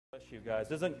Bless you guys.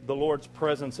 Isn't the Lord's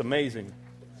presence amazing?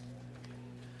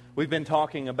 We've been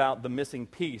talking about the missing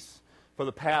piece for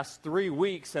the past 3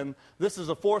 weeks, and this is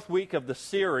the fourth week of the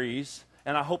series,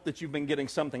 and I hope that you've been getting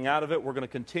something out of it. We're going to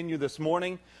continue this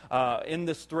morning in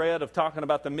this thread of talking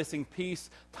about the missing piece.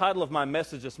 Title of my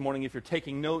message this morning, if you're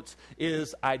taking notes,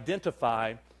 is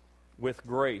Identify with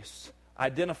Grace.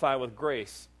 Identify with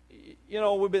grace. You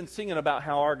know, we've been singing about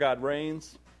how our God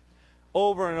reigns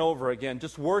over and over again,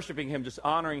 just worshiping Him, just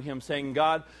honoring Him, saying,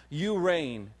 God, you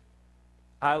reign.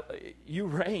 You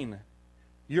reign.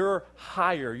 You're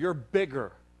higher. You're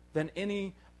bigger than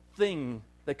anything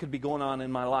that could be going on in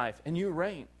my life. And you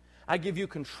reign. I give you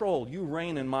control. You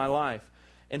reign in my life.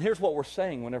 And here's what we're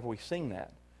saying whenever we sing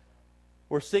that.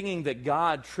 We're singing that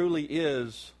God truly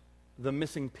is the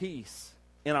missing piece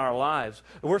in our lives.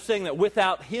 We're saying that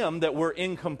without Him that we're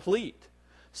incomplete.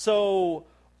 So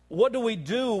what do we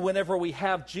do whenever we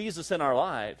have Jesus in our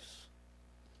lives,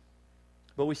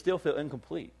 but we still feel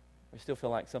incomplete? We still feel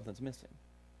like something's missing.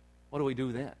 What do we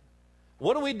do then?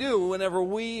 What do we do whenever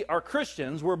we are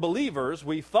Christians, we're believers,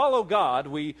 we follow God,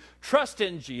 we trust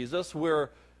in Jesus, we're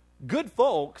good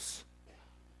folks,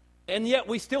 and yet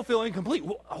we still feel incomplete?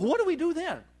 What do we do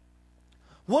then?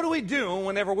 What do we do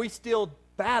whenever we still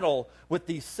battle with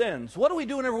these sins? What do we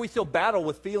do whenever we still battle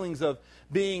with feelings of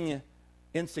being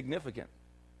insignificant?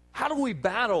 How do we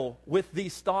battle with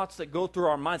these thoughts that go through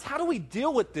our minds? How do we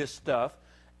deal with this stuff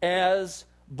as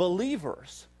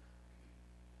believers?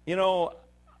 You know,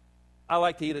 I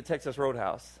like to eat at Texas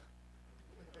Roadhouse.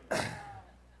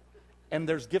 And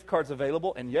there's gift cards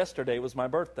available, and yesterday was my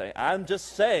birthday. I'm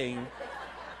just saying,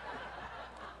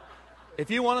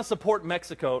 if you want to support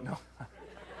Mexico, no,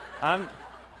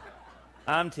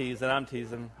 I'm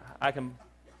teasing. I can,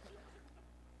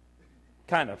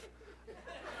 kind of.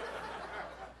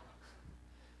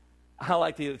 I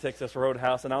like to eat at Texas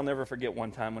Roadhouse, and I'll never forget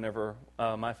one time whenever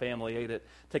my family ate at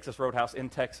Texas Roadhouse in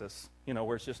Texas, you know,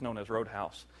 where it's just known as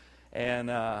Roadhouse. And,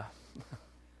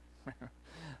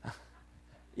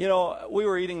 you know, we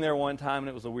were eating there one time, and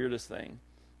it was the weirdest thing.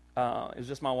 It was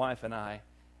just my wife and I,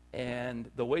 and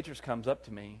the waitress comes up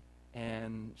to me,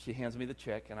 and she hands me the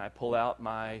check, and I pull out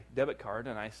my debit card,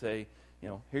 and I say, you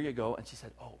know, here you go. And she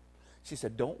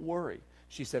said, don't worry.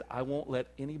 She said, I won't let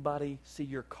anybody see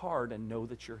your card and know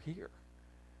that you're here.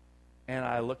 And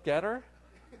I looked at her,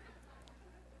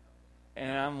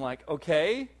 and I'm like,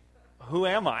 okay, who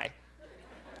am I?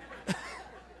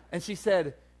 And she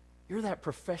said, you're that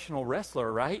professional wrestler,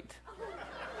 right?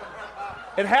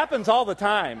 It happens all the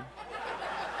time.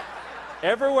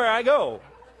 Everywhere I go.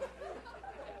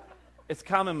 It's a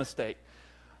common mistake.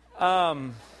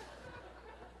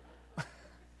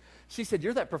 She said,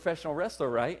 you're that professional wrestler,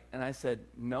 right? And I said,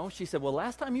 no. She said, well,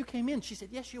 last time you came in, she said,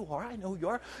 yes, you are. I know who you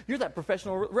are. You're that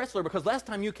professional wrestler because last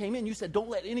time you came in, you said, don't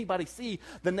let anybody see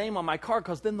the name on my card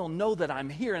because then they'll know that I'm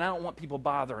here and I don't want people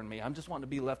bothering me. I'm just wanting to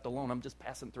be left alone. I'm just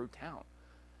passing through town.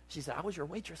 She said, I was your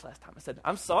waitress last time. I said,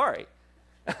 I'm sorry.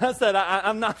 I said,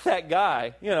 I'm not that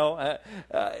guy, you know,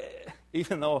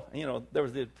 even though, you know, there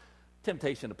was the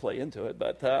temptation to play into it,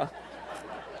 but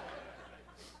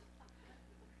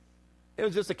it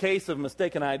was just a case of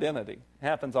mistaken identity. It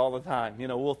happens all the time. You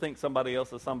know, we'll think somebody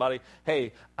else is somebody.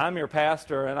 Hey, I'm your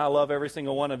pastor, and I love every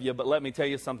single one of you, but let me tell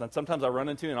you something. Sometimes I run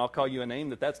into you, and I'll call you a name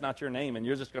that's not your name, and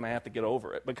you're just going to have to get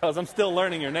over it because I'm still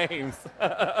learning your names.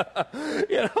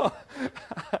 You know,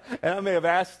 and I may have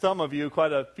asked some of you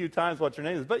quite a few times what your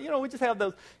name is, but, you know, we just have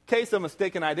those case of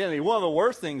mistaken identity. One of the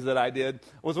worst things that I did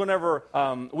was whenever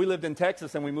we lived in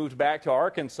Texas and we moved back to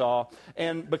Arkansas,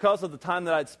 and because of the time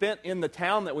that I'd spent in the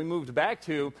town that we moved back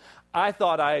to, I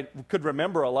thought I could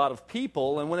remember a lot of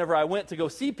people, and whenever I went to go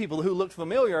see people who looked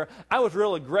familiar, I was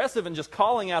real aggressive in just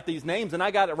calling out these names, and I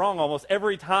got it wrong almost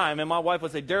every time. And my wife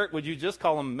would say, Derek, would you just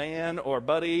call him man or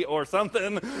buddy or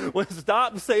something?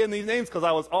 Stop saying these names because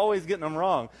I was always getting them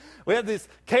wrong. We had this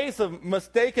case of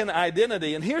mistaken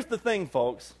identity, and here's the thing,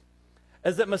 folks,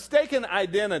 is that mistaken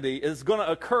identity is going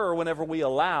to occur whenever we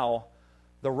allow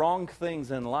the wrong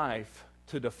things in life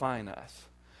to define us.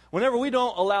 Whenever we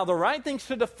don't allow the right things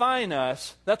to define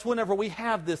us, that's whenever we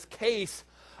have this case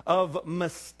of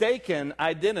mistaken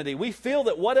identity. We feel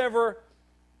that whatever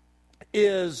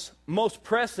is most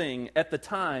pressing at the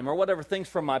time or whatever things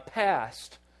from my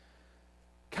past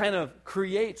kind of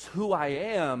creates who I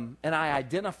am, and I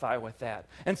identify with that.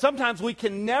 And sometimes we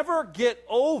can never get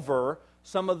over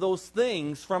some of those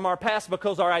things from our past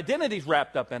because our identity's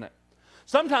wrapped up in it.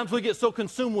 Sometimes we get so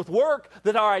consumed with work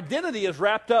that our identity is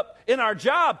wrapped up in our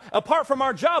job. Apart from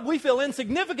our job, we feel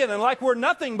insignificant and like we're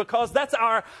nothing because that's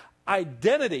our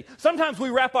identity. Sometimes we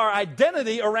wrap our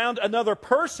identity around another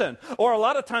person, or a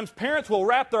lot of times parents will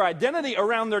wrap their identity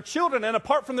around their children, and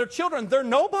apart from their children, they're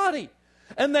nobody.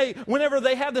 And whenever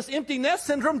they have this empty nest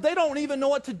syndrome, they don't even know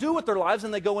what to do with their lives,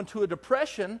 and they go into a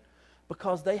depression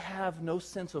because they have no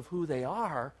sense of who they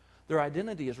are. Their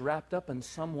identity is wrapped up in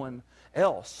someone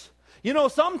else. You know,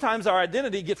 sometimes our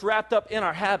identity gets wrapped up in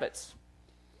our habits.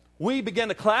 We begin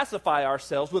to classify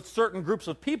ourselves with certain groups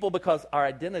of people because our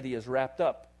identity is wrapped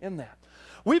up in that.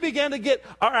 We begin to get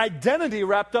our identity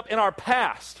wrapped up in our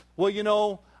past. Well, you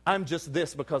know, I'm just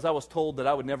this because I was told that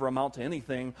I would never amount to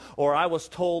anything, or I was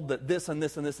told that this and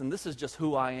this and this, and this is just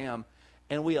who I am.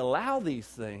 And we allow these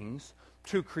things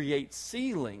to create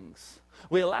ceilings.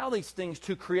 We allow these things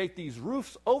to create these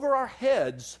roofs over our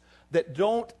heads that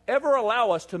don't ever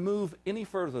allow us to move any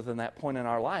further than that point in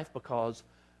our life because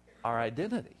our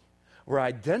identity. We're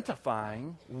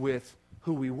identifying with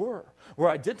who we were. We're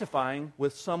identifying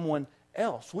with someone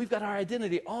else. We've got our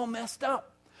identity all messed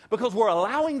up because we're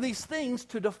allowing these things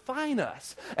to define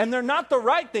us. And they're not the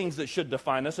right things that should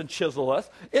define us and chisel us.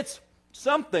 It's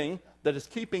something that is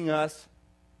keeping us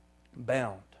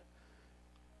bound.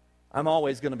 I'm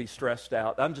always going to be stressed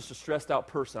out. I'm just a stressed out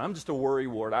person. I'm just a worry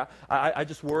wart. I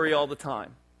just worry all the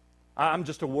time. I'm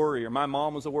just a worrier. My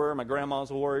mom was a worrier. My grandma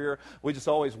was a worrier. We just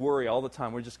always worry all the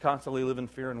time. We just constantly live in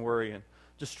fear and worry and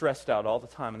just stressed out all the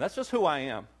time. And that's just who I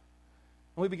am.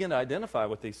 And we begin to identify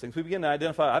with these things. We begin to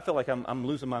identify, I feel like I'm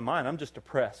losing my mind. I'm just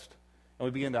depressed. And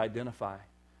we begin to identify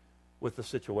with the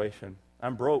situation.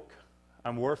 I'm broke.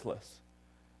 I'm worthless.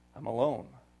 I'm alone.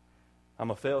 I'm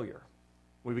a failure.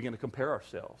 We begin to compare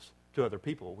ourselves to other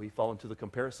people. We fall into the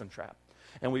comparison trap.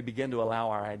 And we begin to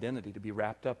allow our identity to be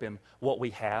wrapped up in what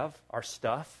we have, our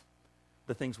stuff,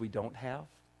 the things we don't have.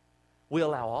 We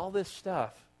allow all this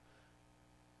stuff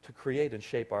to create and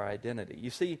shape our identity.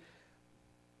 You see,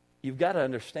 you've got to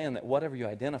understand that whatever you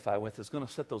identify with is going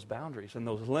to set those boundaries and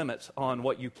those limits on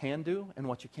what you can do and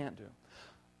what you can't do.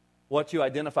 What you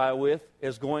identify with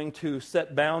is going to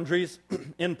set boundaries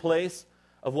in place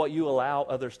of what you allow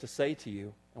others to say to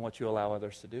you and what you allow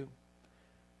others to do.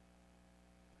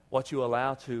 What you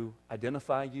allow to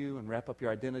identify you and wrap up your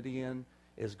identity in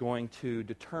is going to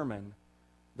determine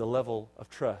the level of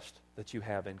trust that you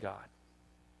have in God.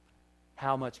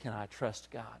 How much can I trust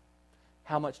God?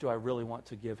 How much do I really want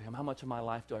to give Him? How much of my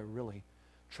life do I really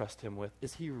trust Him with?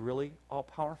 Is He really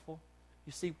all-powerful?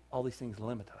 You see, all these things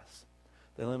limit us.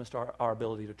 They limit our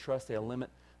ability to trust. They limit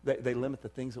the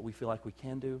things that we feel like we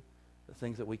can do, the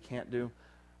things that we can't do.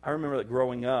 I remember that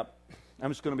growing up,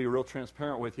 I'm just going to be real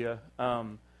transparent with you.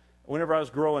 Whenever I was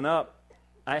growing up,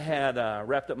 I had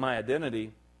wrapped up my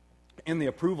identity in the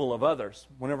approval of others.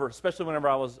 Especially whenever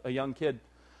I was a young kid,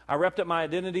 I wrapped up my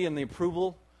identity in the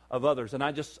approval of others, and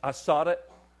I sought it,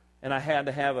 and I had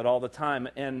to have it all the time,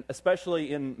 and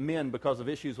especially in men because of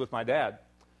issues with my dad.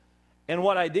 And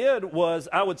what I did was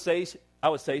I would say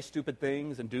stupid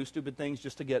things and do stupid things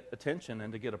just to get attention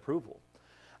and to get approval.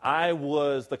 I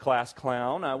was the class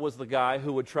clown. I was the guy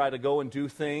who would try to go and do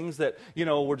things that,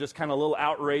 were just kind of a little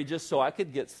outrageous so I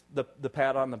could get the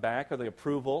pat on the back or the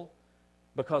approval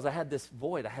because I had this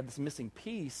void. I had this missing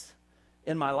piece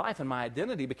in my life, and my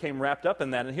identity became wrapped up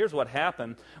in that. And here's what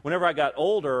happened. Whenever I got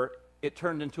older, it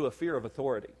turned into a fear of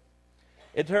authority.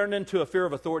 It turned into a fear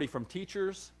of authority from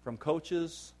teachers, from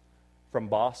coaches, from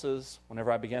bosses.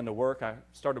 Whenever I began to work, I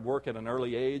started work at an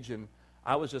early age, and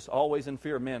I was just always in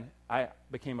fear. Man, I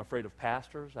became afraid of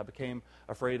pastors. I became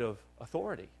afraid of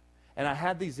authority. And I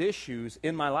had these issues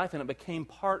in my life, and it became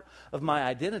part of my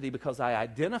identity because I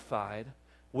identified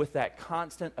with that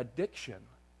constant addiction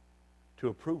to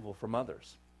approval from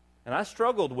others. And I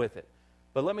struggled with it.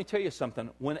 But let me tell you something.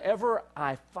 Whenever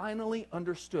I finally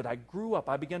understood, I grew up,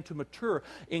 I began to mature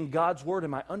in God's Word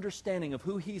and my understanding of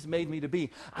who He's made me to be,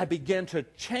 I began to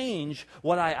change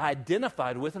what I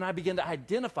identified with, and I began to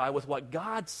identify with what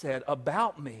God said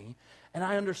about me, and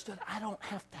I understood I don't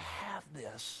have to have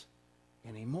this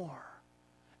anymore.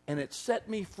 And it set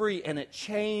me free, and it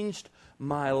changed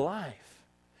my life.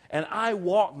 And I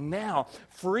walk now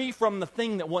free from the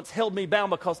thing that once held me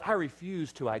bound because I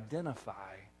refused to identify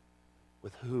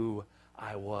with who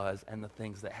I was and the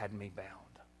things that had me bound.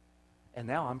 And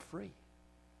now I'm free.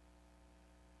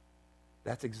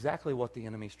 That's exactly what the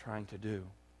enemy's trying to do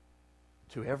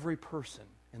to every person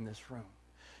in this room.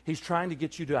 He's trying to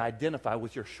get you to identify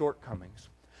with your shortcomings.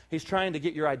 He's trying to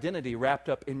get your identity wrapped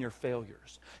up in your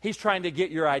failures. He's trying to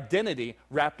get your identity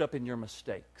wrapped up in your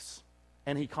mistakes.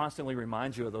 And he constantly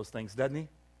reminds you of those things, doesn't he?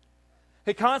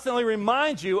 He constantly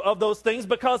reminds you of those things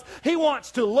because he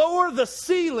wants to lower the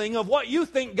ceiling of what you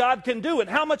think God can do and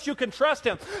how much you can trust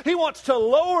him. He wants to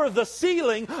lower the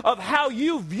ceiling of how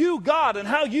you view God and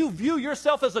how you view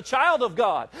yourself as a child of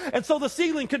God. And so the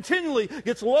ceiling continually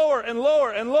gets lower and lower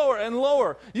and lower and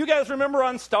lower. You guys remember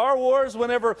on Star Wars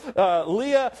whenever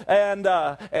Leia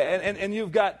and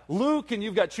you've got Luke and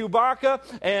you've got Chewbacca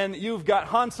and you've got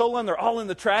Han Solo and they're all in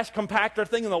the trash compactor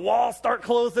thing and the walls start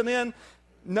closing in?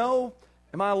 No.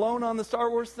 Am I alone on the Star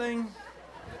Wars thing?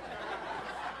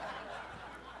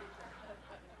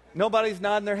 Nobody's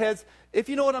nodding their heads. If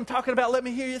you know what I'm talking about, let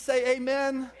me hear you say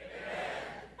amen. Amen.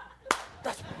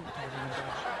 That's what I'm talking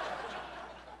about.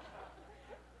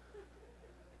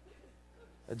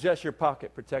 Adjust your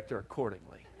pocket protector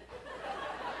accordingly.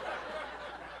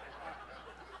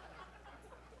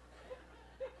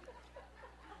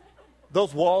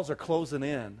 Those walls are closing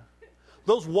in.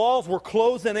 Those walls were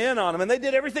closing in on them, and they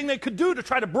did everything they could do to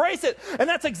try to brace it. And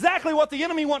that's exactly what the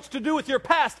enemy wants to do with your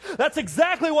past. That's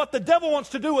exactly what the devil wants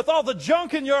to do with all the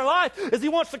junk in your life, is he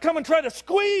wants to come and try to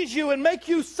squeeze you and make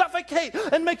you suffocate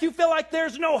and make you feel like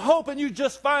there's no hope, and you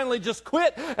just finally just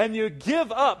quit and you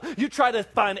give up. You try to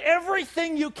find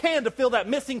everything you can to fill that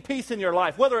missing piece in your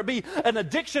life, whether it be an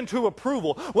addiction to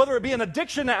approval, whether it be an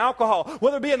addiction to alcohol,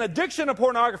 whether it be an addiction to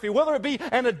pornography, whether it be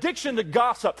an addiction to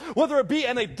gossip, whether it be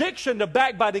an addiction to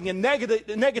backbiting and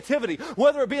negativity,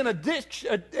 whether it be an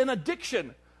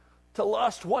addiction to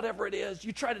lust, whatever it is.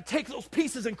 You try to take those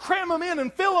pieces and cram them in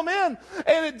and fill them in,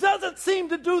 and it doesn't seem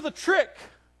to do the trick.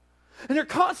 And you're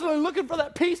constantly looking for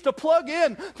that piece to plug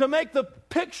in to make the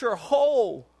picture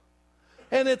whole.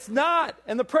 And it's not.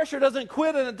 And the pressure doesn't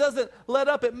quit, and it doesn't let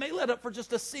up. It may let up for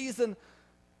just a season,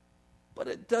 but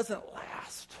it doesn't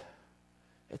last.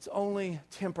 It's only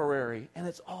temporary, and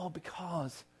it's all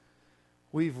because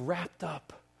we've wrapped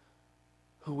up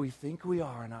who we think we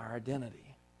are in our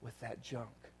identity with that junk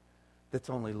that's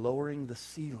only lowering the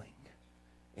ceiling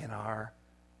in our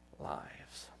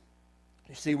lives.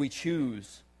 You see, we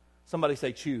choose. Somebody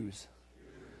say choose.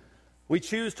 We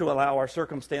choose to allow our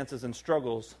circumstances and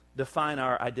struggles define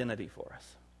our identity for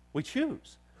us. We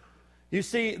choose. You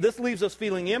see, this leaves us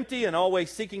feeling empty and always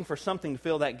seeking for something to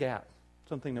fill that gap,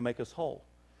 something to make us whole.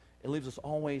 It leaves us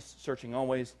always searching,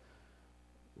 always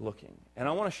looking. And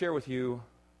I want to share with you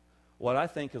what I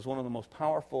think is one of the most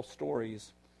powerful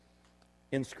stories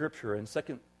in Scripture in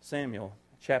 2 Samuel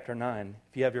chapter 9.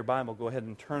 If you have your Bible, go ahead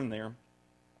and turn there.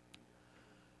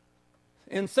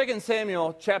 In 2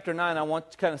 Samuel chapter 9, I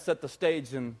want to kind of set the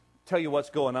stage and tell you what's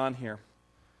going on here.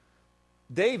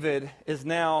 David is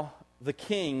now the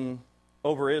king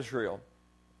over Israel.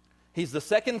 He's the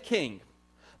second king.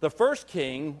 The first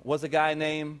king was a guy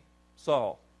named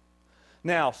Saul.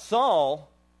 Now, Saul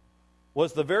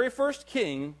was the very first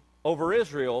king over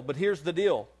Israel, but here's the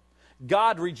deal.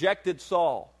 God rejected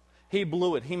Saul. He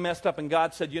blew it. He messed up, and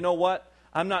God said, you know what?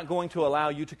 I'm not going to allow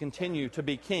you to continue to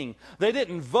be king. They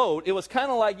didn't vote. It was kind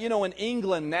of like, in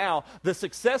England now, the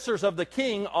successors of the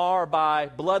king are by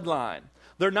bloodline.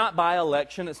 They're not by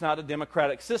election. It's not a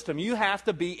democratic system. You have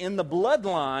to be in the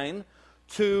bloodline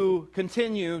to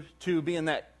continue to be in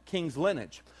that king's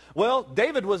lineage. Well,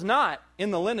 David was not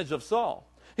in the lineage of Saul.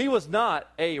 He was not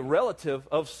a relative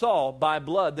of Saul by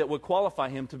blood that would qualify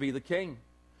him to be the king.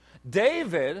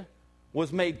 David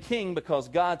was made king because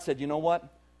God said, you know what?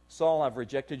 Saul, I've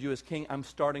rejected you as king. I'm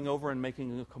starting over and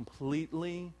making a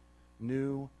completely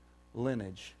new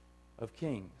lineage of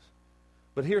kings.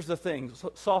 But here's the thing.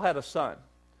 Saul had a son.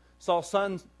 Saul's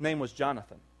son's name was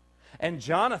Jonathan. And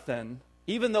Jonathan,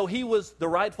 even though he was the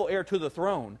rightful heir to the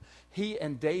throne, he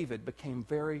and David became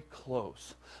very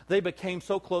close. They became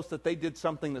so close that they did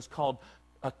something that's called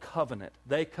a covenant.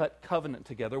 They cut covenant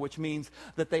together, which means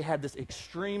that they had this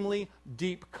extremely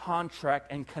deep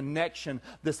contract and connection,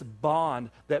 this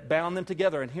bond that bound them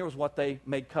together. And here's what they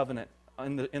made covenant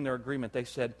in their agreement. They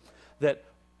said that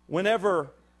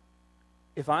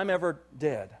if I'm ever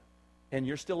dead and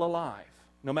you're still alive,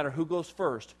 no matter who goes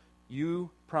first,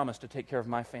 you promise to take care of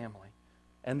my family.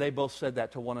 And they both said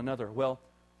that to one another. Well,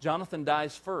 Jonathan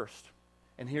dies first,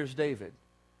 and here's David.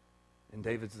 And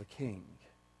David's the king.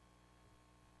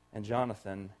 And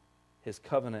Jonathan, his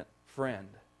covenant friend,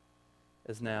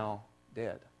 is now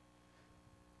dead.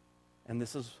 And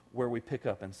this is where we pick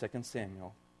up in 2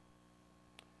 Samuel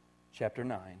chapter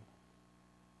 9.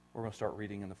 We're going to start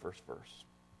reading in the first verse.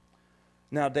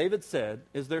 Now David said,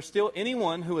 is there still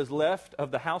anyone who is left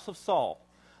of the house of Saul,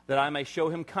 that I may show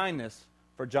him kindness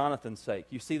for Jonathan's sake?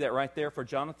 You see that right there, for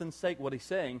Jonathan's sake? What he's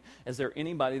saying, is there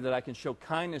anybody that I can show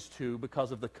kindness to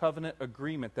because of the covenant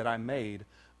agreement that I made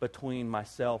between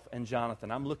myself and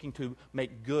Jonathan? I'm looking to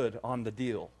make good on the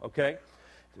deal, okay?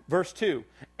 Verse 2,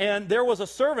 and there was a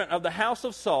servant of the house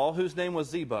of Saul whose name was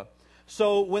Ziba.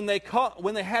 So when they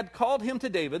had called him to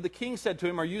David, the king said to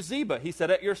him, "Are you Ziba?" He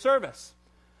said, "At your service."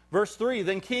 Verse 3,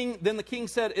 then the king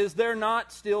said, "Is there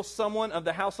not still someone of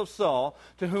the house of Saul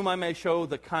to whom I may show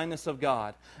the kindness of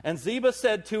God?" And Ziba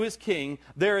said to his king,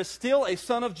 "There is still a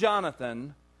son of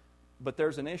Jonathan, but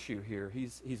there's an issue here.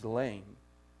 He's lame.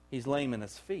 He's lame in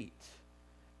his feet."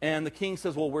 And the king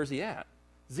says, "Well, where's he at?"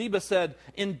 Ziba said,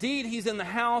 "Indeed, he's in the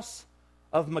house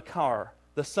of Machir,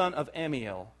 the son of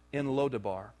Ammiel, in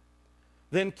Lodebar."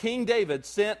 Then King David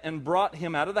sent and brought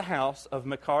him out of the house of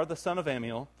Machir, the son of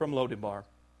Ammiel, from Lodebar.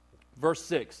 Verse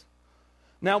 6,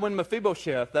 now when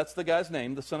Mephibosheth, that's the guy's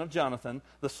name, the son of Jonathan,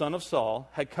 the son of Saul,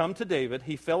 had come to David,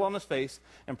 he fell on his face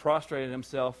and prostrated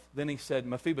himself. Then he said,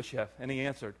 "Mephibosheth," and he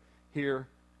answered, "Here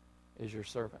is your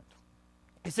servant."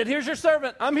 He said, "Here's your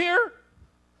servant. I'm here.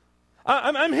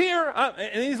 I'm here."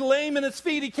 And he's lame in his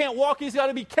feet. He can't walk. He's got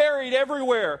to be carried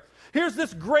everywhere. Here's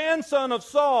this grandson of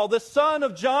Saul, this son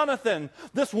of Jonathan,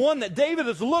 this one that David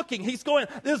is looking. He's going,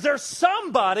 is there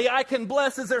somebody I can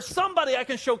bless? Is there somebody I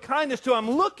can show kindness to? I'm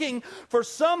looking for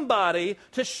somebody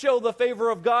to show the favor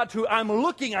of God to.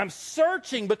 I'm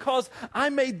searching because I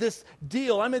made this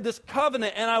deal. I made this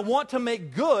covenant, and I want to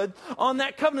make good on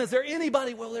that covenant. Is there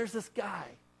anybody? Well, there's this guy.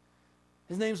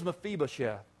 His name's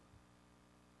Mephibosheth.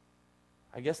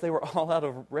 I guess they were all out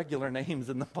of regular names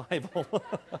in the Bible.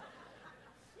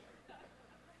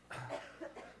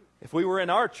 If we were in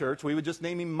our church, we would just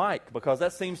name him Mike, because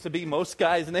that seems to be most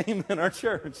guys' name in our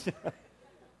church.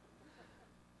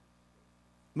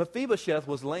 Mephibosheth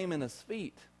was lame in his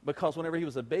feet because whenever he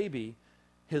was a baby,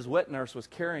 his wet nurse was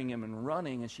carrying him and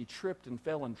running, and she tripped and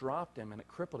fell and dropped him, and it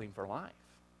crippled him for life.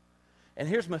 And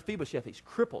here's Mephibosheth. He's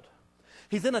crippled.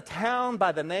 He's in a town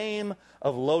by the name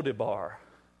of Lodebar.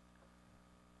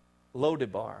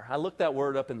 Lodebar. I looked that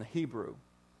word up in the Hebrew.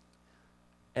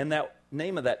 And that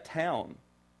name of that town,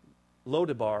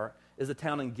 Lodebar, is a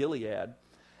town in Gilead.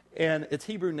 And its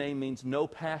Hebrew name means no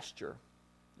pasture.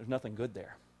 There's nothing good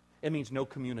there. It means no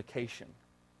communication.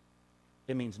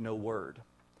 It means no word.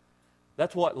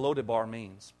 That's what Lodebar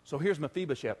means. So here's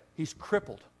Mephibosheth. He's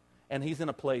crippled. And he's in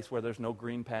a place where there's no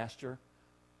green pasture.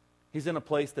 He's in a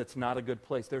place that's not a good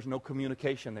place. There's no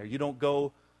communication there. You don't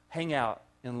go hang out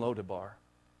in Lodebar.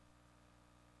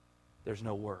 There's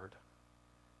no word.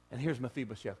 And here's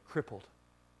Mephibosheth, crippled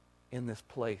in this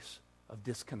place of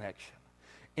disconnection,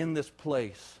 in this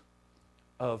place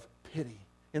of pity,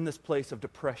 in this place of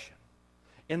depression,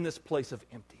 in this place of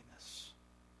emptiness.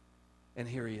 And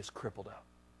here he is crippled up.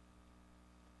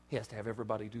 He has to have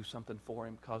everybody do something for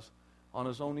him because on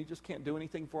his own he just can't do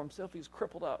anything for himself. He's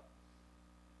crippled up.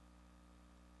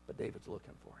 But David's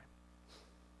looking for him.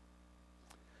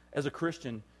 As a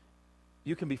Christian,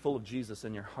 you can be full of Jesus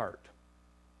in your heart.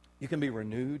 You can be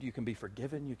renewed, you can be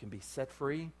forgiven, you can be set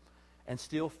free, and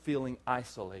still feeling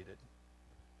isolated,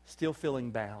 still feeling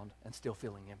bound, and still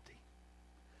feeling empty.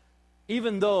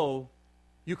 Even though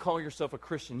you call yourself a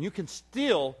Christian, you can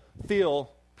still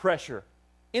feel pressure.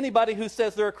 Anybody who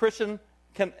says they're a Christian,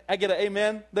 can I get an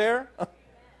amen there?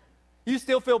 You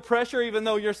still feel pressure even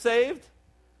though you're saved?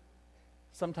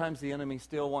 Sometimes the enemy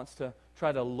still wants to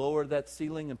try to lower that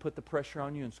ceiling and put the pressure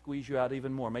on you and squeeze you out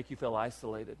even more, make you feel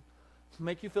isolated,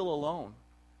 make you feel alone,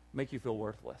 make you feel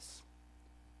worthless,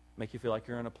 make you feel like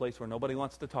you're in a place where nobody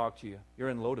wants to talk to you. You're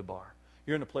in Lodebar.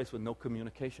 You're in a place with no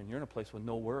communication. You're in a place with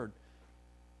no word.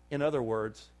 In other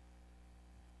words,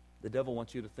 the devil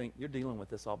wants you to think you're dealing with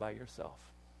this all by yourself.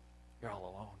 You're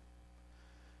all alone.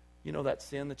 You know that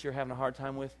sin that you're having a hard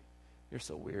time with? You're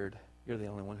so weird. You're the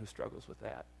only one who struggles with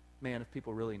that. Man, if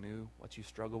people really knew what you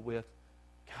struggle with,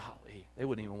 golly, they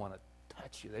wouldn't even want to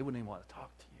touch you. They wouldn't even want to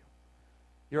talk to you.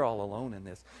 You're all alone in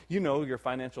this. You know your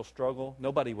financial struggle.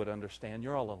 Nobody would understand.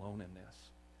 You're all alone in this.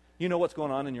 You know what's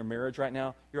going on in your marriage right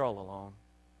now? You're all alone.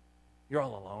 You're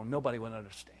all alone. Nobody would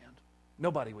understand.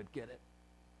 Nobody would get it.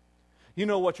 You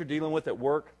know what you're dealing with at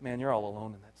work? Man, you're all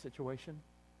alone in that situation.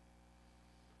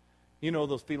 You know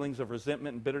those feelings of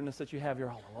resentment and bitterness that you have?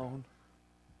 You're all alone.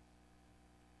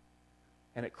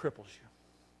 And it cripples you.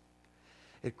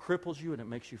 It cripples you and it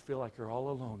makes you feel like you're all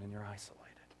alone and you're isolated.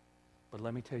 But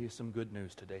let me tell you some good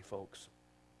news today, folks.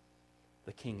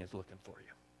 The King is looking for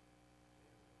you.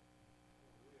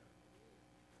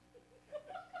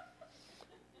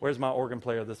 Where's my organ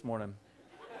player this morning?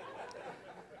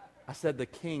 I said the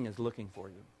King is looking for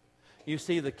you. You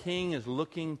see, the King is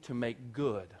looking to make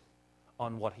good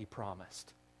on what he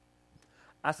promised.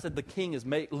 I said the King is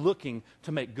looking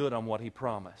to make good on what he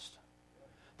promised.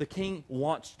 The king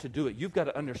wants to do it. You've got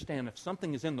to understand, if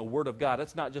something is in the Word of God,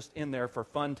 it's not just in there for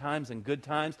fun times and good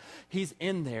times. He's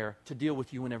in there to deal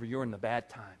with you whenever you're in the bad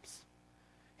times.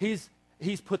 He's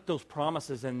put those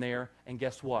promises in there, and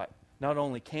guess what? Not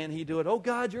only can He do it, oh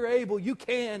God, you're able, you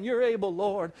can, you're able,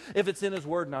 Lord. If it's in His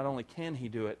Word, not only can He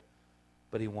do it,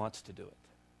 but He wants to do it.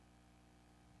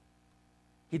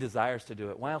 He desires to do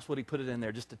it. Why else would He put it in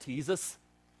there? Just to tease us?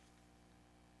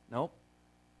 Nope.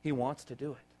 He wants to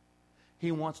do it.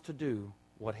 He wants to do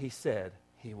what He said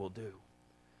He will do.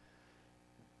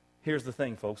 Here's the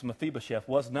thing, folks. Mephibosheth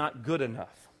was not good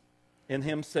enough in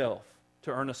himself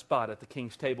to earn a spot at the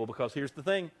king's table, because here's the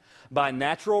thing. By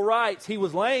natural rights, he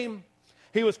was lame.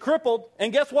 He was crippled.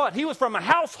 And guess what? He was from a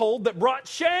household that brought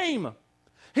shame.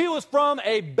 He was from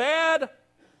a bad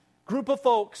group of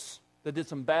folks that did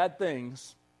some bad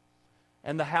things,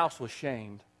 and the house was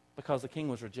shamed because the king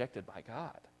was rejected by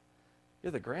God.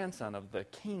 You're the grandson of the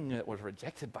king that was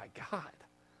rejected by God.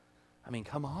 I mean,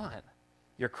 come on.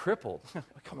 You're crippled.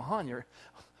 Come on.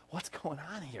 What's going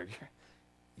on here?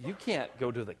 You can't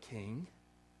go to the king.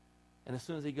 And as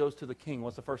soon as he goes to the king,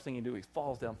 what's the first thing he do? He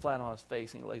falls down flat on his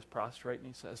face and he lays prostrate and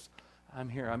he says, I'm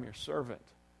here. I'm your servant.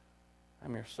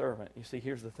 I'm your servant. You see,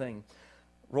 here's the thing.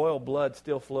 Royal blood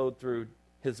still flowed through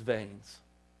his veins.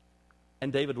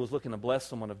 And David was looking to bless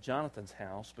someone of Jonathan's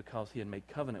house because he had made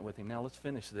covenant with him. Now let's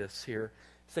finish this here.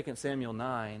 2 Samuel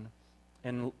 9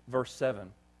 and verse 7.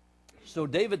 So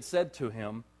David said to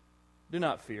him, do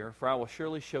not fear, for I will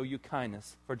surely show you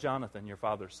kindness for Jonathan, your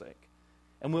father's sake,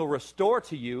 and will restore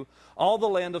to you all the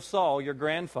land of Saul, your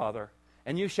grandfather,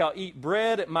 and you shall eat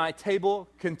bread at my table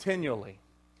continually.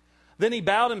 Then he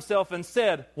bowed himself and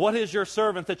said, what is your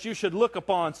servant that you should look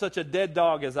upon such a dead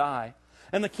dog as I?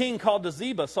 And the king called to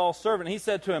Ziba, Saul's servant. He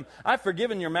said to him, I've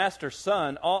forgiven your master's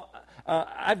son.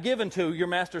 I've given to your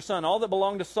master's son all that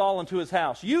belonged to Saul and to his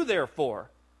house. You therefore,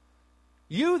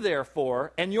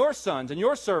 and your sons and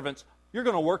your servants, you're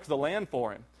going to work the land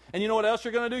for him. And you know what else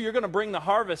you're going to do? You're going to bring the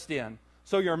harvest in.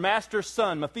 So your master's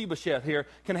son, Mephibosheth here,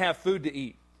 can have food to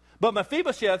eat. But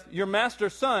Mephibosheth, your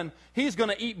master's son, he's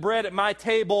going to eat bread at my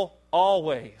table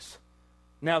always.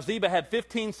 Now Ziba had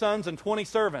 15 sons and 20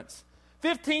 servants.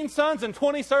 15 sons and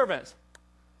 20 servants.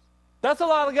 That's a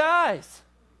lot of guys.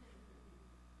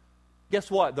 Guess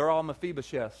what? They're all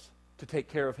Mephibosheth's to take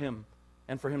care of him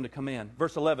and for him to come in.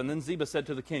 Verse 11, then Ziba said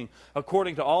to the king,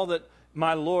 according to all that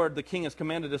my lord the king has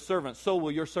commanded his servant, so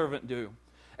will your servant do.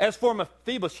 As for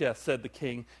Mephibosheth, said the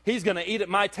king, he's going to eat at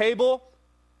my table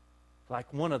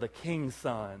like one of the king's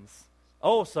sons.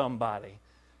 Oh, somebody.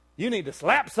 You need to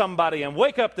slap somebody and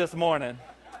wake up this morning.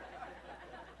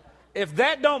 If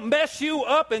that don't mess you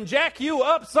up and jack you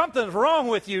up, something's wrong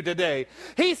with you today.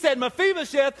 He said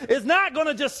Mephibosheth is not going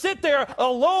to just sit there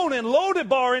alone in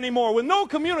Lodebar anymore with no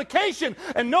communication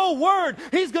and no word.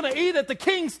 He's going to eat at the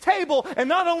king's table, and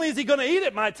not only is he going to eat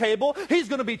at my table, he's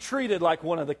going to be treated like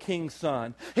one of the king's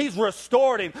son. He's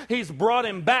restored him. He's brought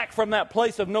him back from that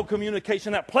place of no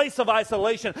communication, that place of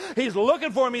isolation. He's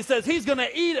looking for him. He says he's going to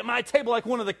eat at my table like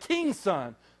one of the king's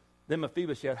son. Then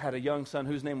Mephibosheth had a young son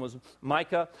whose name was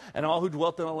Micah, and all who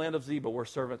dwelt in the land of Ziba were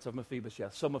servants of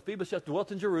Mephibosheth. So Mephibosheth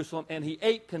dwelt in Jerusalem, and he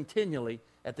ate continually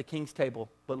at the king's table.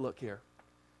 But look here,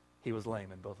 he was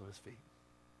lame in both of his feet.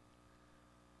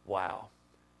 Wow.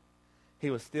 He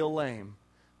was still lame.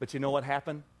 But you know what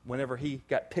happened whenever he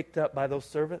got picked up by those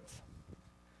servants?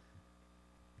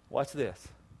 Watch this.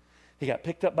 He got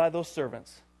picked up by those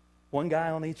servants, one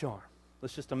guy on each arm.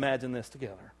 Let's just imagine this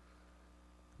together.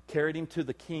 Carried him to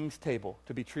the king's table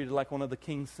to be treated like one of the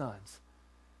king's sons.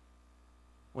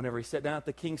 Whenever he sat down at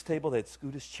the king's table, they'd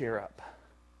scoot his chair up.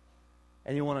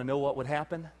 And you want to know what would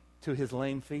happen to his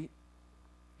lame feet?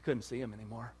 You couldn't see him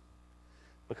anymore.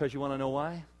 Because you want to know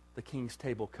why? The king's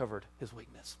table covered his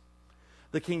weakness.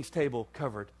 The king's table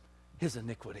covered his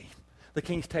iniquity. The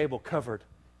king's table covered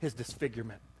his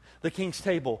disfigurement. The king's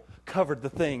table covered the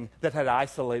thing that had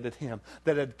isolated him,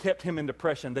 that had kept him in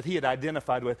depression, that he had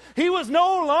identified with. He was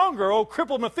no longer old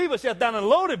crippled Mephibosheth down in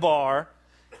Lodebar.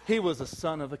 He was a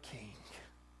son of a king.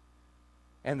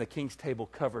 And the king's table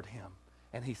covered him.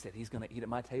 And he said, he's going to eat at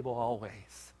my table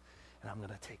always. And I'm going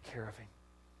to take care of him.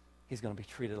 He's going to be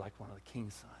treated like one of the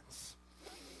king's sons.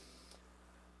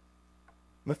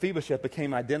 Mephibosheth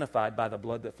became identified by the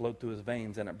blood that flowed through his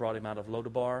veins, and it brought him out of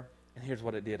Lodebar. And here's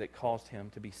what it did. It caused him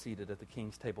to be seated at the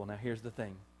king's table. Now, here's the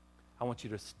thing. I want you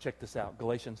to check this out.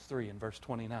 Galatians 3 and verse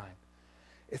 29.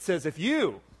 It says, if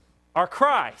you are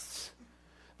Christ,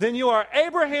 then you are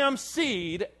Abraham's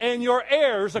seed and your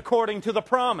heirs according to the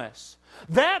promise.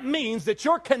 That means that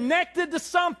you're connected to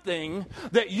something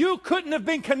that you couldn't have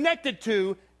been connected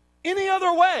to any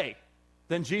other way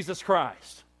than Jesus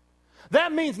Christ.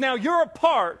 That means now you're a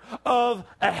part of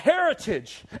a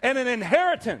heritage and an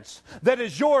inheritance that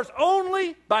is yours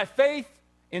only by faith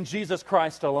in Jesus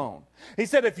Christ alone. He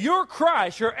said, if you're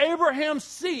Christ, you're Abraham's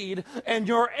seed and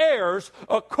you're heirs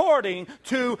according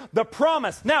to the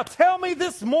promise. Now tell me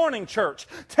this morning, church,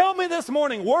 tell me this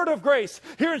morning, Word of Grace,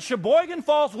 here in Sheboygan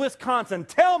Falls, Wisconsin,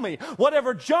 tell me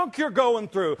whatever junk you're going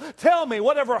through, tell me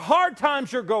whatever hard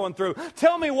times you're going through,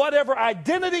 tell me whatever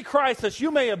identity crisis you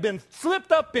may have been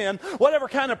slipped up in, whatever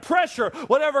kind of pressure,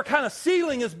 whatever kind of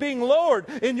ceiling is being lowered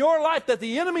in your life that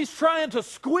the enemy's trying to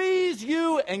squeeze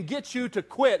you and get you to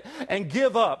quit and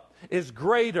give up, is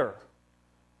greater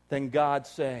than God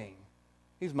saying,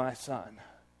 he's my son.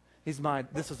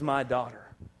 This is my daughter.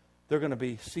 They're going to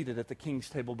be seated at the king's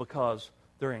table because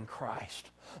they're in Christ.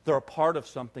 They're a part of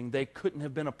something they couldn't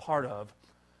have been a part of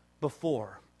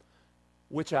before.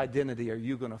 Which identity are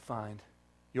you going to find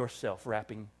yourself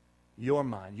wrapping your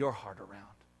mind, your heart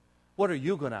around? What are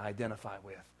you going to identify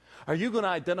with? Are you going to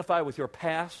identify with your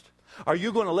past? Are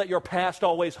you going to let your past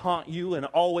always haunt you and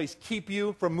always keep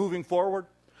you from moving forward?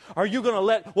 Are you going to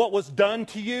let what was done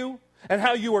to you and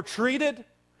how you were treated,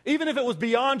 even if it was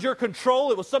beyond your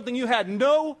control, it was something you had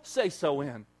no say-so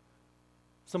in?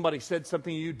 Somebody said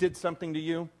something to you, did something to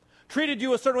you, treated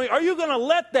you a certain way. Are you going to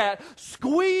let that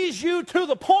squeeze you to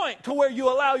the point to where you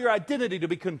allow your identity to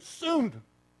be consumed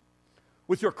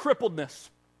with your crippledness,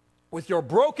 with your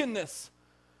brokenness,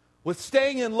 with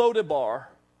staying in Lodabar,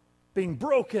 being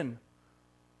broken?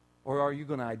 Or are you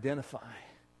going to identify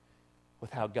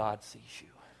with how God sees you?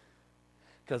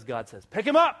 Because God says, pick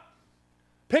him up.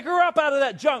 Pick her up out of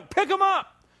that junk. Pick him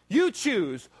up. You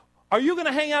choose. Are you going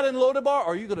to hang out in Lodabar, or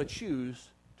are you going to choose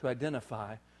to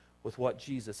identify with what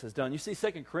Jesus has done? You see,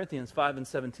 2 Corinthians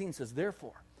 5:17 says,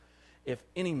 therefore, if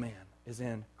any man is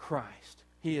in Christ,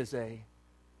 he is a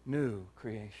new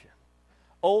creation.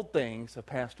 Old things have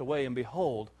passed away, and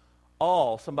behold,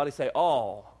 somebody say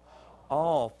all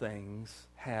things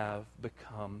have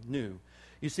become new.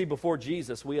 You see, before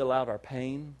Jesus, we allowed our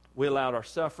pain, we allowed our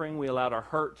suffering, we allowed our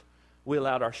hurt, we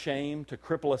allowed our shame to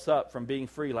cripple us up from being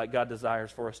free like God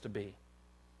desires for us to be.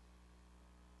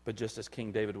 But just as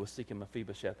King David was seeking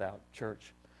Mephibosheth out,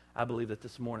 church, I believe that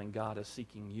this morning God is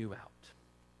seeking you out.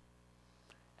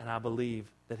 And I believe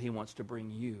that he wants to bring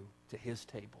you to his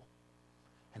table.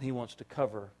 And he wants to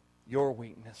cover your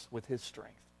weakness with his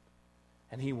strength.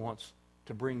 And he wants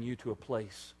to bring you to a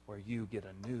place where you get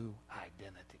a new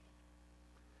identity.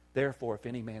 Therefore, if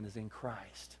any man is in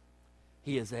Christ,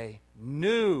 he is a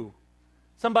new.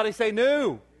 Somebody say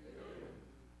new.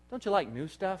 Don't you like new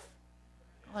stuff?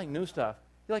 I like new stuff.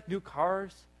 You like new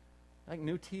cars? You like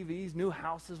new TVs, new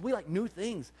houses? We like new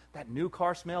things. That new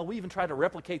car smell. We even try to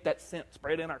replicate that scent,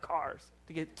 spray it in our cars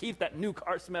to keep that new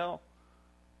car smell.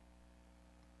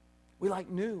 We like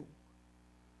new.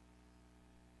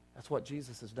 That's what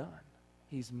Jesus has done.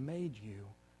 He's made you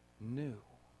new.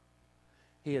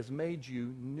 He has made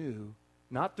you new,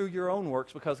 not through your own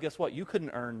works, because guess what? You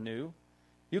couldn't earn new.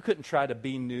 You couldn't try to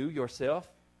be new yourself.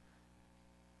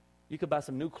 You could buy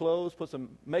some new clothes, put some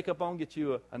makeup on, get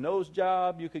you a nose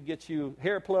job. You could get you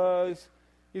hair plugs.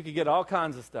 You could get all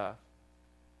kinds of stuff.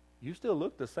 You still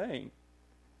look the same.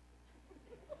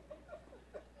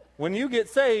 When you get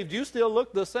saved, you still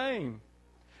look the same.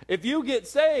 If you get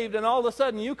saved and all of a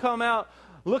sudden you come out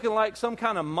looking like some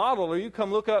kind of model, or you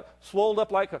come swolled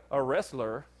up like a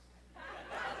wrestler,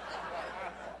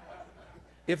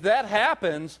 if that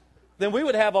happens, then we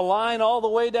would have a line all the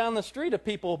way down the street of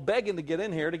people begging to get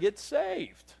in here to get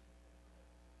saved.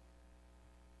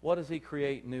 What does he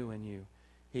create new in you?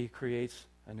 He creates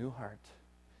a new heart.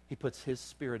 He puts his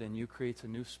spirit in you, creates a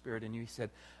new spirit in you. He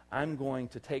said, I'm going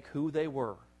to take who they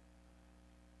were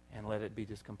and let it be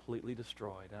just completely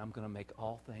destroyed, and I'm going to make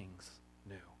all things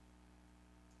new.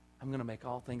 I'm going to make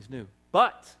all things new.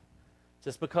 But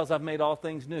just because I've made all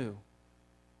things new,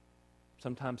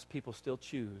 sometimes people still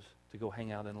choose to go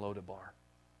hang out in Lodabar,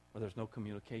 where there's no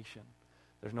communication,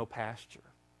 there's no pasture,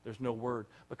 there's no word,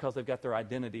 because they've got their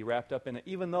identity wrapped up in it,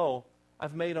 even though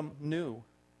I've made them new.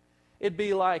 It'd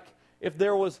be like if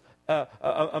there was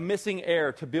a missing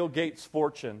heir to Bill Gates'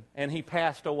 fortune, and he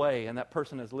passed away, and that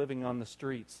person is living on the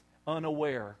streets,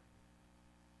 unaware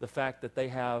the fact that they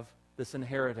have this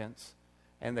inheritance,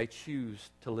 and they choose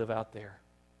to live out there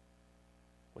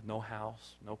with no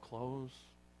house, no clothes,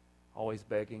 always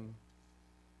begging.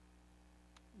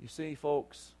 You see,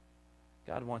 folks,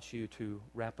 God wants you to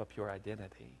wrap up your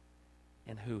identity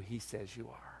in who he says you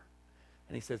are.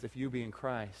 And he says, if you be in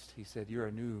Christ, he said, you're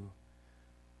a new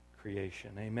creation.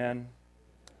 Amen?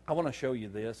 I want to show you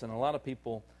this, and a lot of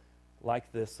people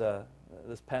like this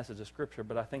passage of Scripture,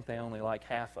 but I think they only like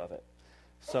half of it.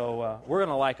 So we're going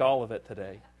to like all of it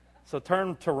today. So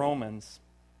turn to Romans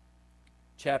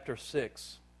chapter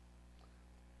 6.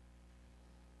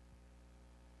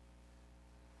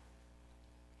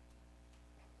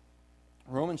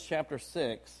 Romans chapter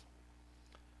 6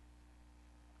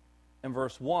 and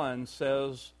verse 1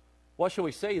 says, what shall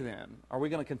we say then? Are we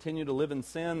going to continue to live in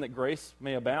sin that grace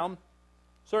may abound?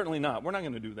 Certainly not. We're not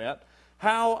going to do that.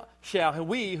 How shall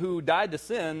we who died to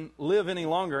sin live any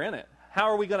longer in it? How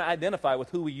are we going to identify with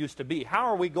who we used to be? How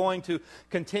are we going to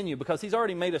continue? Because He's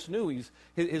already made us new.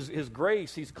 His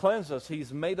grace, He's cleansed us.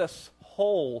 He's made us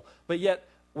whole. But yet,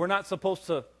 we're not supposed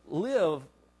to live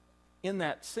in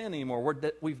that sin anymore.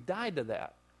 We've died to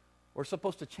that. We're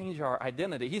supposed to change our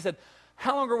identity. He said,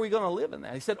 how long are we going to live in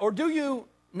that? He said, or do you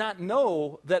not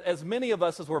know that as many of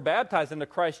us as were baptized into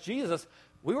Christ Jesus,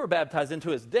 we were baptized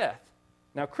into His death?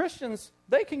 Now, Christians,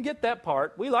 they can get that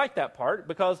part. We like that part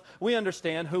because we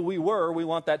understand who we were. We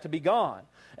want that to be gone.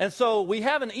 And so we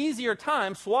have an easier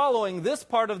time swallowing this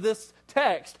part of this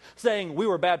text saying we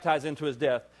were baptized into His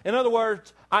death. In other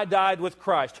words, I died with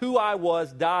Christ. Who I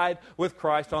was died with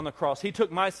Christ on the cross. He took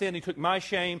my sin. He took my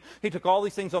shame. He took all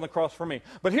these things on the cross for me.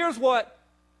 But here's what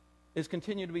is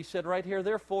continued to be said right here.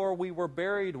 Therefore, we were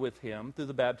buried with Him through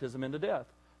the baptism into death.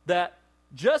 That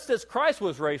just as Christ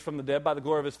was raised from the dead by the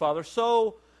glory of His Father,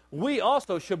 so we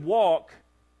also should walk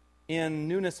in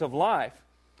newness of life.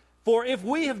 For if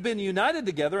we have been united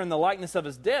together in the likeness of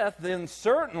His death, then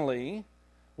certainly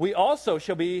we also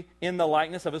shall be in the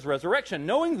likeness of His resurrection,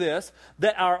 knowing this,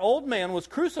 that our old man was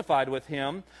crucified with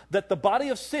Him, that the body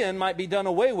of sin might be done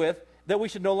away with, that we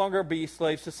should no longer be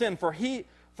slaves to sin. For he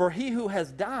who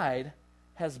has died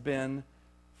has been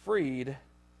freed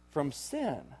from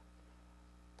sin.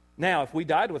 Now, if we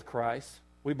died with Christ,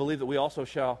 we believe that we also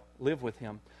shall live with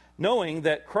Him, knowing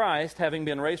that Christ, having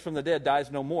been raised from the dead, dies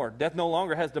no more. Death no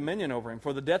longer has dominion over Him.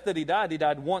 For the death that He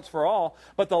died once for all.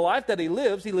 But the life that He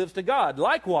lives to God.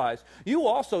 Likewise, you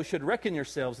also should reckon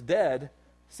yourselves dead.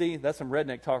 See, that's some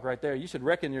redneck talk right there. You should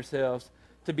reckon yourselves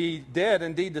to be dead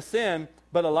indeed to sin,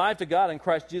 but alive to God in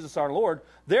Christ Jesus our Lord.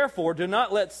 Therefore, do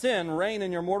not let sin reign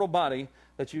in your mortal body,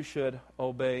 that you should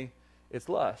obey its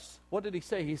lusts. What did He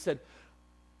say? He said,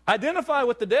 identify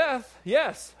with the death,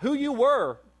 yes, who you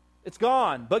were. It's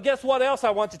gone. But guess what else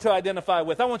I want you to identify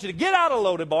with? I want you to get out of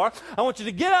Lodabar. I want you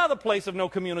to get out of the place of no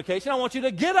communication. I want you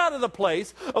to get out of the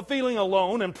place of feeling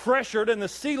alone and pressured and the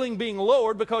ceiling being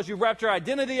lowered because you've wrapped your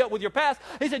identity up with your past.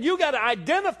 He said, you got to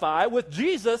identify with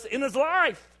Jesus in His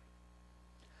life.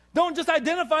 Don't just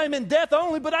identify Him in death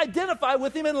only, but identify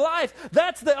with Him in life.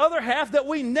 That's the other half that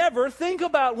we never think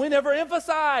about. We never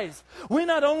emphasize. We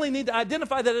not only need to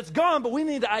identify that it's gone, but we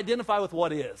need to identify with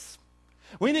what is.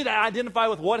 We need to identify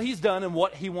with what He's done and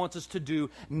what He wants us to do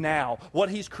now. What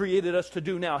He's created us to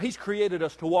do now. He's created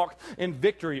us to walk in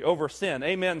victory over sin.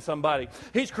 Amen, somebody.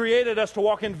 He's created us to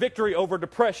walk in victory over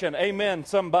depression. Amen,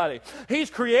 somebody. He's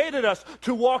created us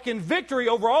to walk in victory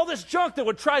over all this junk that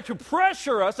would try to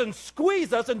pressure us and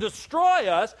squeeze us and destroy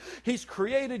us. He's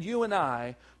created you and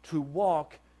I to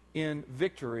walk in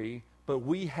victory, but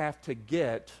we have to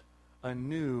get a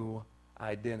new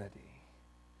identity.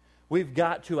 We've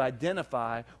got to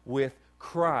identify with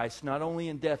Christ, not only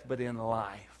in death, but in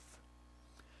life.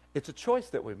 It's a choice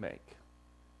that we make.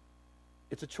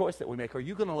 It's a choice that we make. Are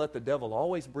you going to let the devil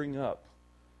always bring up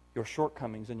your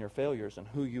shortcomings and your failures and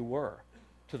who you were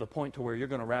to the point to where you're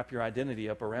going to wrap your identity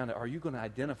up around it? Are you going to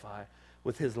identify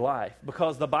with His life?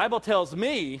 Because the Bible tells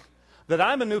me that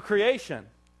I'm a new creation.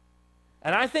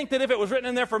 And I think that if it was written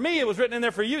in there for me, it was written in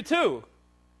there for you too.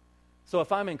 So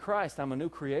if I'm in Christ, I'm a new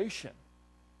creation.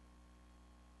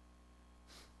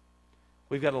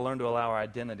 We've got to learn to allow our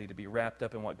identity to be wrapped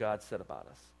up in what God said about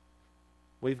us.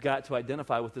 We've got to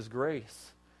identify with His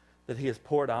grace that He has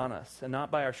poured on us, and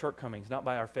not by our shortcomings, not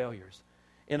by our failures.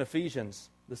 In Ephesians,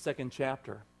 the 2nd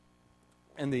chapter,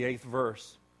 and the 8th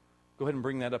verse, go ahead and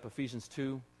bring that up, Ephesians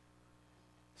 2,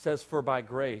 says, for by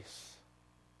grace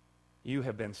you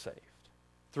have been saved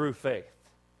through faith.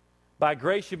 By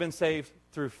grace you've been saved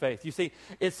through faith. You see,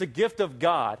 it's a gift of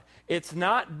God. It's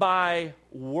not by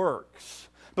works.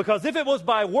 Because if it was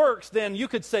by works, then you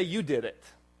could say you did it.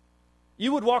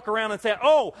 You would walk around and say,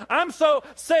 oh, I'm so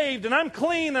saved and I'm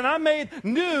clean and I'm made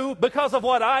new because of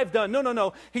what I've done.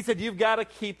 No. He said, you've got to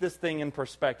keep this thing in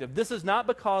perspective. This is not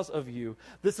because of you.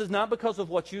 This is not because of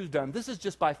what you've done. This is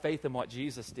just by faith in what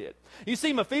Jesus did. You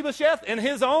see, Mephibosheth, in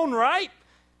his own right,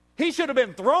 he should have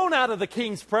been thrown out of the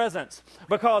king's presence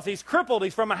because he's crippled.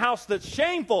 He's from a house that's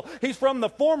shameful. He's from the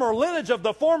former lineage of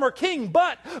the former king.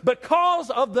 But because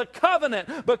of the covenant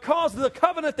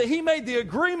that he made, the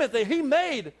agreement that he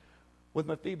made with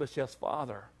Mephibosheth's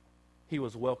father, he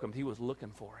was welcomed. He was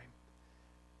looking for him.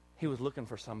 He was looking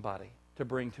for somebody to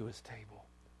bring to his table.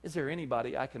 Is there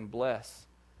anybody I can bless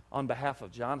on behalf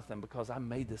of Jonathan because I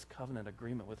made this covenant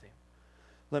agreement with him?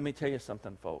 Let me tell you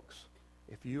something, folks.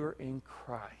 If you're in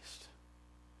Christ,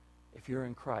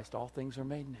 all things are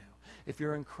made new. If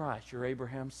you're in Christ, you're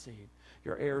Abraham's seed.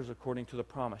 You're heirs according to the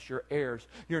promise. You're heirs.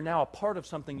 You're now a part of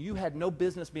something you had no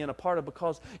business being a part of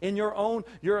because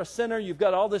you're a sinner. You've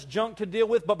got all this junk to deal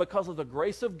with, but because of the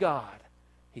grace of God,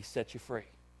 He set you free.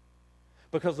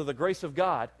 Because of the grace of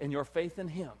God and your faith in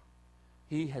Him,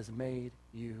 He has made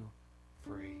you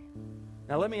free.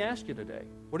 Now let me ask you today,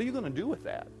 what are you going to do with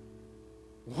that?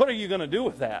 What are you going to do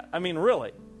with that? I mean,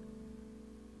 really.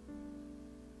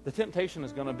 The temptation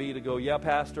is going to be to go, yeah,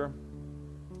 Pastor,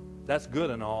 that's good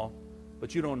and all,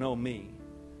 but you don't know me.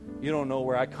 You don't know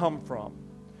where I come from.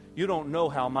 You don't know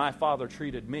how my father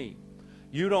treated me.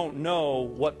 You don't know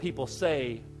what people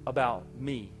say about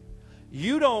me.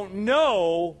 You don't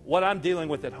know what I'm dealing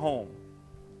with at home.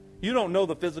 You don't know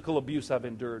the physical abuse I've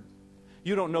endured.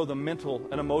 You don't know the mental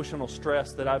and emotional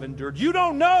stress that I've endured. You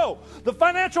don't know the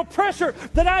financial pressure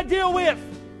that I deal with.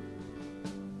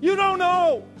 You don't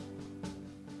know.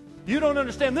 You don't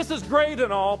understand. This is great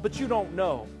and all, but you don't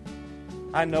know.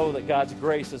 I know that God's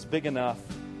grace is big enough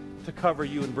to cover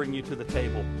you and bring you to the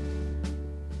table.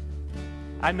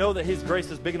 I know that His grace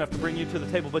is big enough to bring you to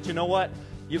the table, but you know what?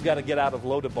 You've got to get out of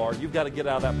Lodabar. You've got to get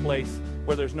out of that place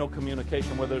where there's no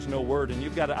communication, where there's no word, and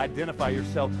you've got to identify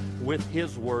yourself with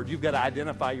His word. You've got to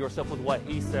identify yourself with what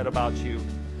He said about you.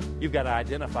 You've got to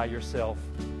identify yourself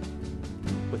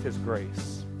with His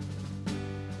grace.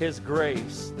 His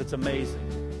grace that's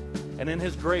amazing. And in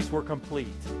His grace we're complete.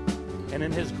 And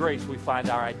in His grace we find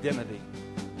our identity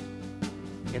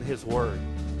in His word.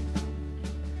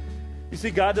 You see,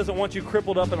 God doesn't want you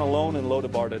crippled up and alone in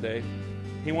Lodabar today.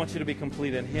 He wants you to be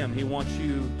complete in Him. He wants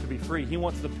you to be free. He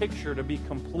wants the picture to be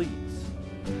complete.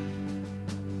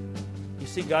 You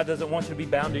see, God doesn't want you to be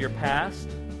bound to your past.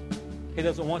 He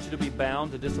doesn't want you to be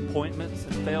bound to disappointments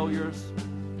and failures,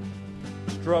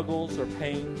 struggles or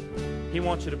pain. He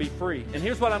wants you to be free. And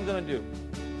here's what I'm going to do.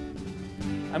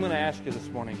 I'm going to ask you this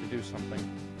morning to do something.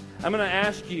 I'm going to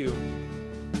ask you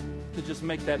to just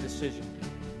make that decision.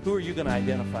 Who are you going to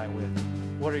identify with?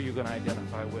 What are you going to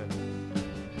identify with?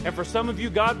 And for some of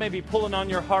you, God may be pulling on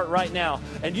your heart right now,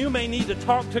 and you may need to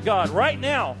talk to God right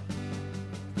now.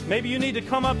 Maybe you need to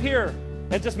come up here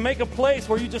and just make a place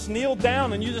where you just kneel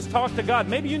down and you just talk to God.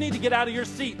 Maybe you need to get out of your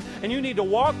seat and you need to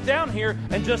walk down here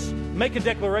and just make a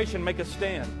declaration, make a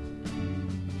stand.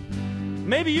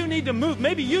 Maybe you need to move.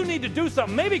 Maybe you need to do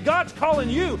something. Maybe God's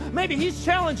calling you. Maybe He's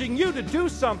challenging you to do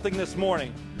something this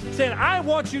morning. Saying, I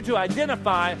want you to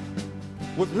identify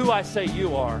with who I say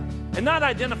you are. And not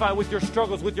identify with your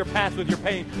struggles, with your past, with your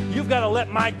pain. You've got to let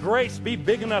my grace be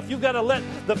big enough. You've got to let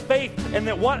the faith and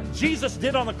that what Jesus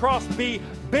did on the cross be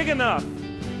big enough.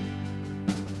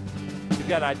 You've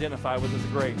got to identify with His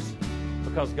grace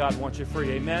because God wants you free.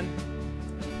 Amen?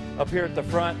 Up here at the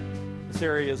front, this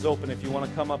area is open. If you want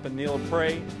to come up and kneel and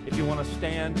pray, if you want to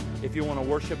stand, if you want to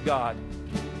worship God,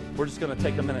 we're just going to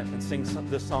take a minute and sing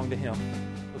this song to Him.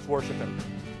 Let's worship Him.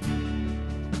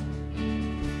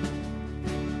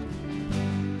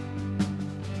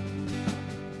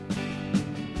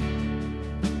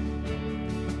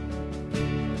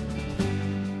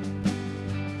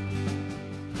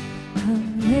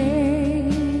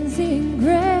 Amazing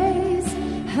grace,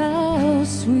 how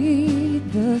sweet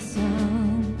the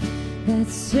sound that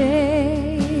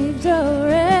saved a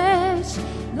wretch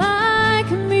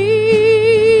like me.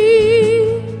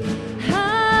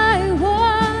 I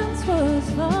once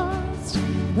was lost,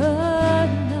 but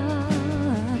not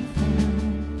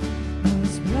found.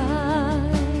 Was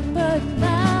blind, but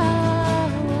now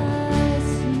I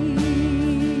see.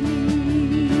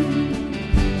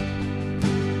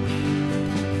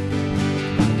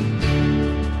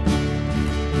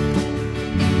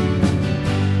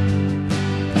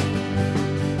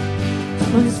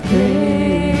 Was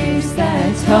grace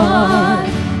that taught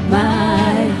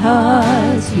my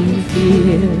heart to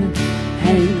fear,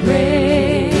 and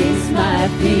grace my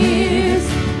fears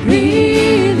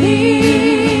relieved.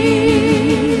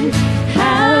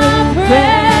 How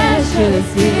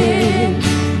precious is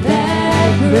that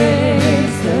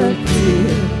grace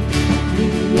appeared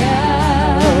the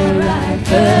hour I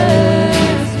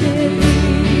first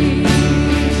believed.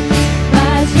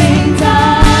 My chains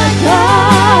are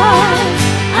gone,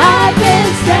 I've been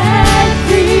set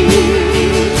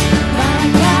free. My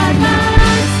God,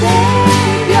 my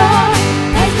Savior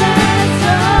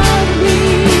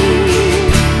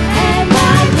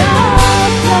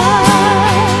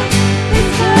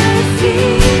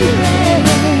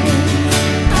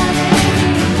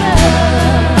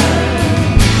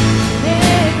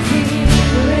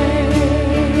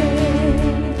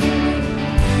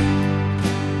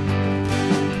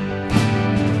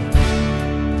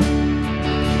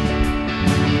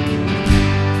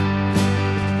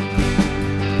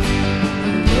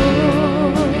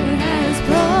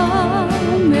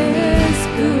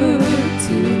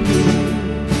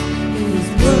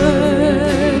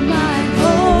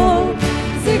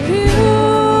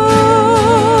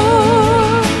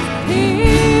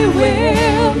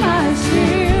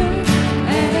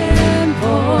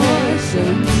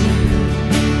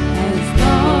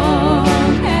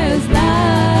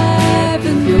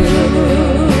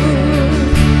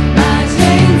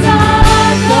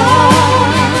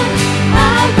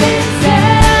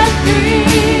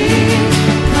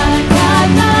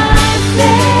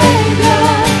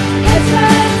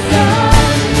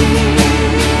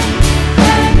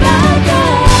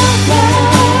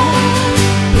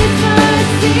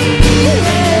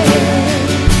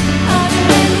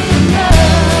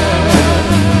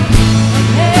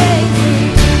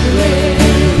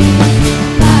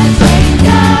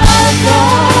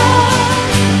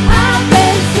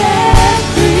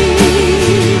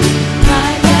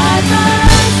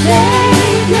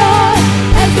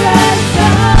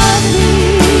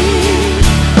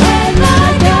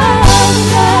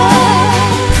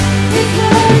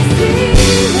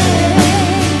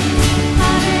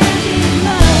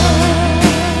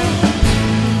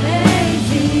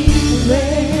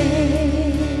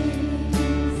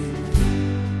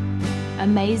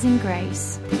Amazing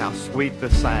grace. How sweet the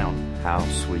sound. How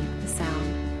sweet. The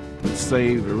sound.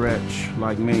 Saved a wretch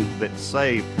like me. That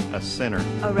saved a sinner.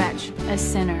 A wretch. A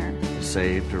sinner.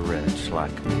 Saved a wretch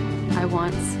like me. I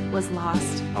once was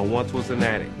lost. I once was an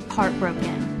addict.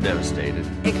 Heartbroken. Devastated.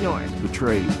 Ignored.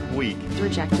 Betrayed. Weak.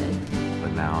 Rejected.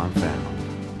 But now I'm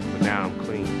found. But now I'm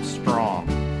clean. Strong.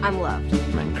 I'm loved.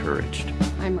 I'm encouraged.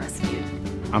 I'm rescued.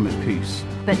 I'm at peace.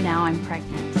 But now I'm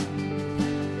pregnant.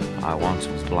 I once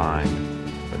was blind,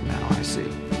 but now I see.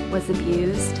 Was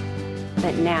abused.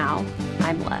 But now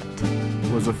I'm loved.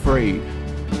 Was afraid,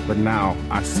 but now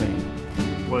I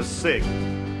sing. Was sick,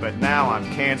 but now I'm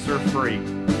cancer free.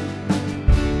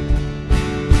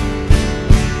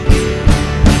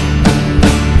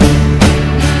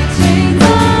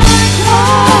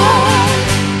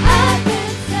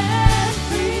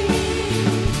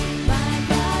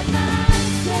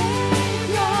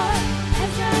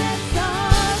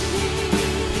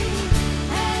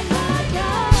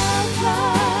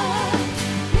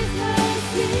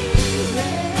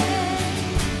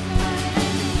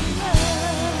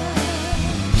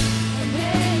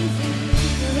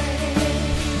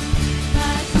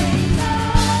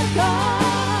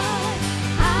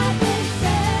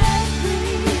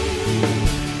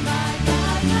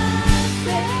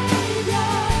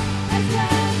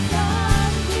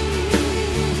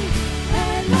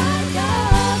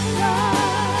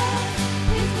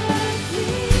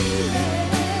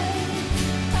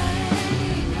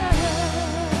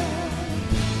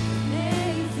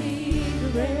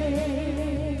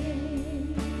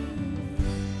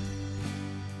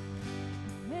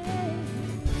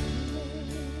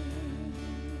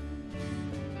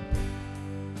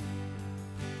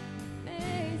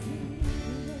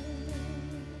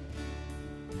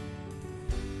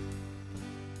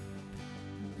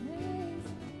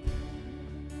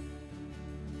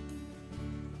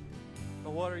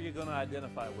 What are you going to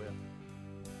identify with?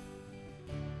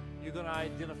 You're going to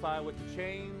identify with the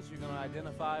chains. You're going to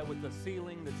identify with the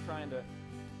ceiling that's trying to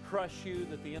crush you,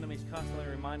 that the enemy's constantly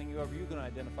reminding you of. You're going to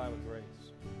identify with grace.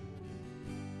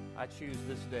 I choose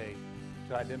this day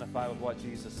to identify with what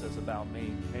Jesus says about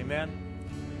me. Amen?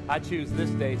 I choose this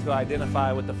day to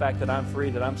identify with the fact that I'm free,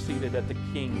 that I'm seated at the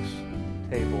King's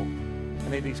table,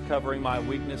 and that He's covering my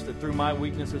weakness, that through my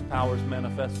weakness His power is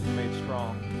manifested and made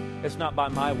strong. It's not by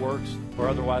my works, or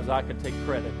otherwise I could take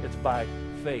credit. It's by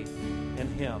faith in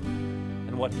Him,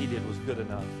 and what He did was good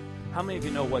enough. How many of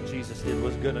you know what Jesus did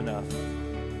was good enough?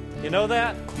 You know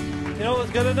that? You know what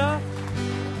was good enough?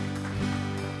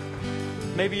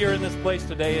 Maybe you're in this place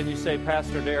today and you say,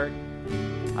 Pastor Derek,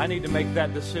 I need to make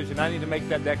that decision. I need to make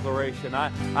that declaration.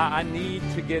 I need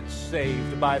to get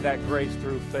saved by that grace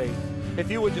through faith. If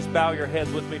you would just bow your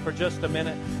heads with me for just a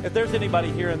minute. If there's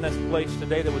anybody here in this place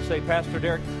today that would say, Pastor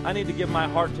Derek, I need to give my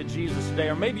heart to Jesus today.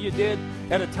 Or maybe you did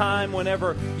at a time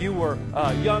whenever you were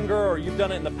younger, or you've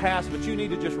done it in the past, but you need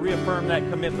to just reaffirm that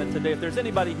commitment today. If there's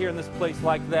anybody here in this place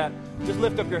like that, just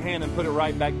lift up your hand and put it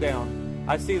right back down.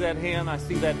 I see that hand. I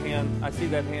see that hand. I see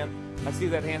that hand. I see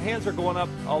that hand. Hands are going up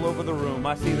all over the room.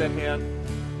 I see that hand.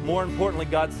 More importantly,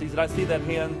 God sees it. I see that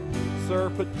hand.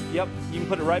 Sir, yep, you can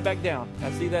put it right back down.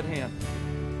 I see that hand.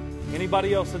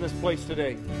 Anybody else in this place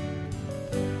today?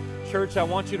 Church, I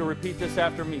want you to repeat this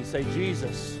after me. Say,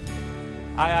 Jesus,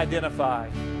 I identify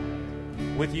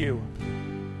with you.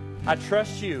 I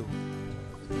trust you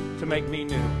to make me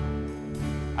new.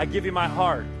 I give you my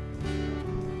heart.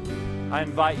 I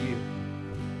invite you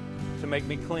to make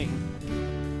me clean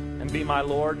and be my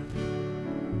Lord,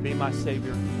 be my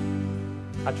Savior.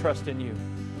 I trust in you.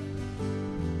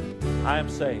 I am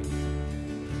saved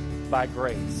by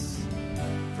grace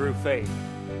through faith,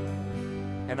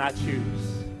 and I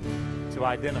choose to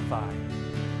identify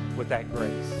with that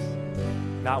grace.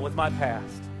 Not with my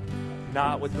past,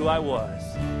 not with who I was,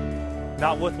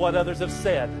 not with what others have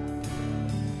said,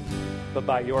 but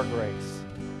by your grace.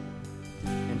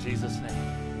 In Jesus'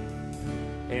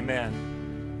 name, amen.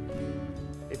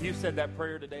 If you said that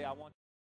prayer today, I want